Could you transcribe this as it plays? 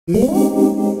Welcome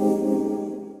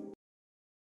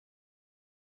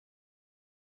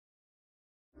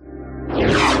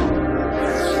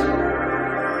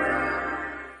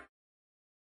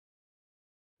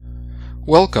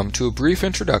to a brief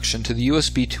introduction to the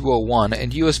USB 201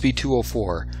 and USB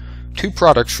 204, two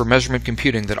products for measurement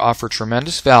computing that offer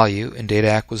tremendous value in data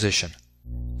acquisition.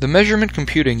 The measurement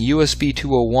computing USB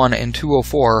 201 and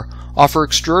 204 offer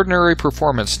extraordinary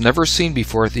performance never seen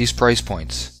before at these price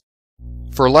points.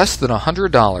 For less than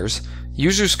 $100,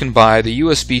 users can buy the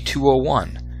USB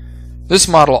 201. This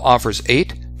model offers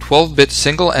 8 12-bit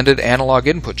single-ended analog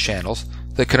input channels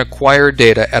that can acquire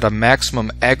data at a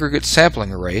maximum aggregate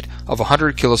sampling rate of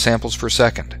 100 kilosamples per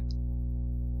second.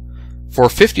 For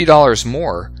 $50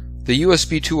 more, the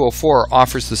USB 204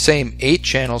 offers the same 8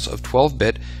 channels of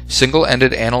 12-bit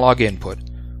single-ended analog input,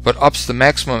 but ups the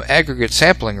maximum aggregate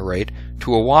sampling rate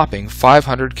to a whopping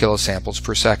 500 kilosamples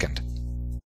per second.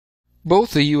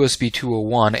 Both the USB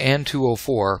 201 and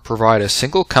 204 provide a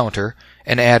single counter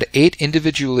and add 8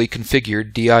 individually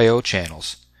configured DIO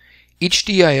channels. Each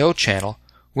DIO channel,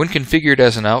 when configured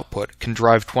as an output, can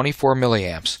drive 24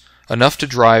 milliamps, enough to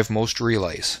drive most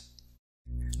relays.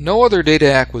 No other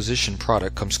data acquisition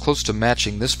product comes close to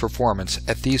matching this performance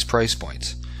at these price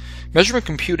points. Measurement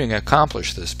computing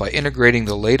accomplished this by integrating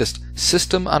the latest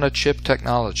system-on-a-chip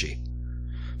technology.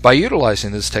 By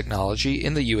utilizing this technology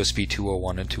in the USB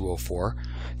 201 and 204,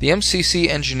 the MCC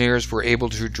engineers were able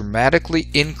to dramatically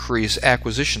increase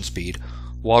acquisition speed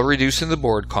while reducing the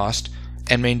board cost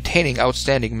and maintaining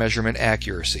outstanding measurement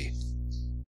accuracy.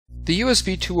 The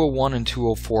USB 201 and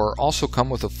 204 also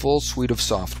come with a full suite of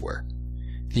software.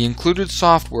 The included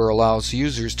software allows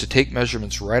users to take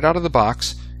measurements right out of the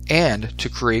box and to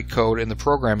create code in the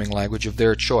programming language of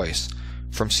their choice,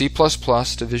 from C++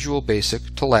 to Visual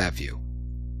Basic to LabVIEW.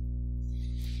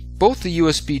 Both the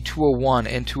USB 201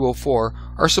 and 204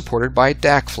 are supported by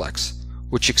DAQFlex,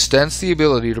 which extends the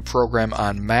ability to program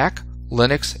on Mac,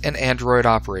 Linux, and Android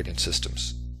operating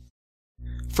systems.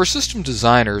 For system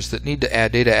designers that need to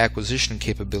add data acquisition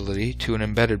capability to an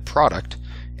embedded product,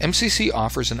 MCC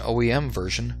offers an OEM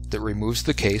version that removes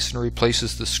the case and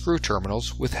replaces the screw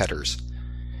terminals with headers.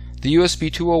 The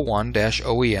USB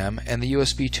 201-OEM and the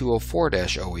USB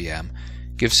 204-OEM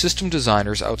give system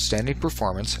designers outstanding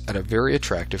performance at a very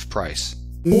attractive price.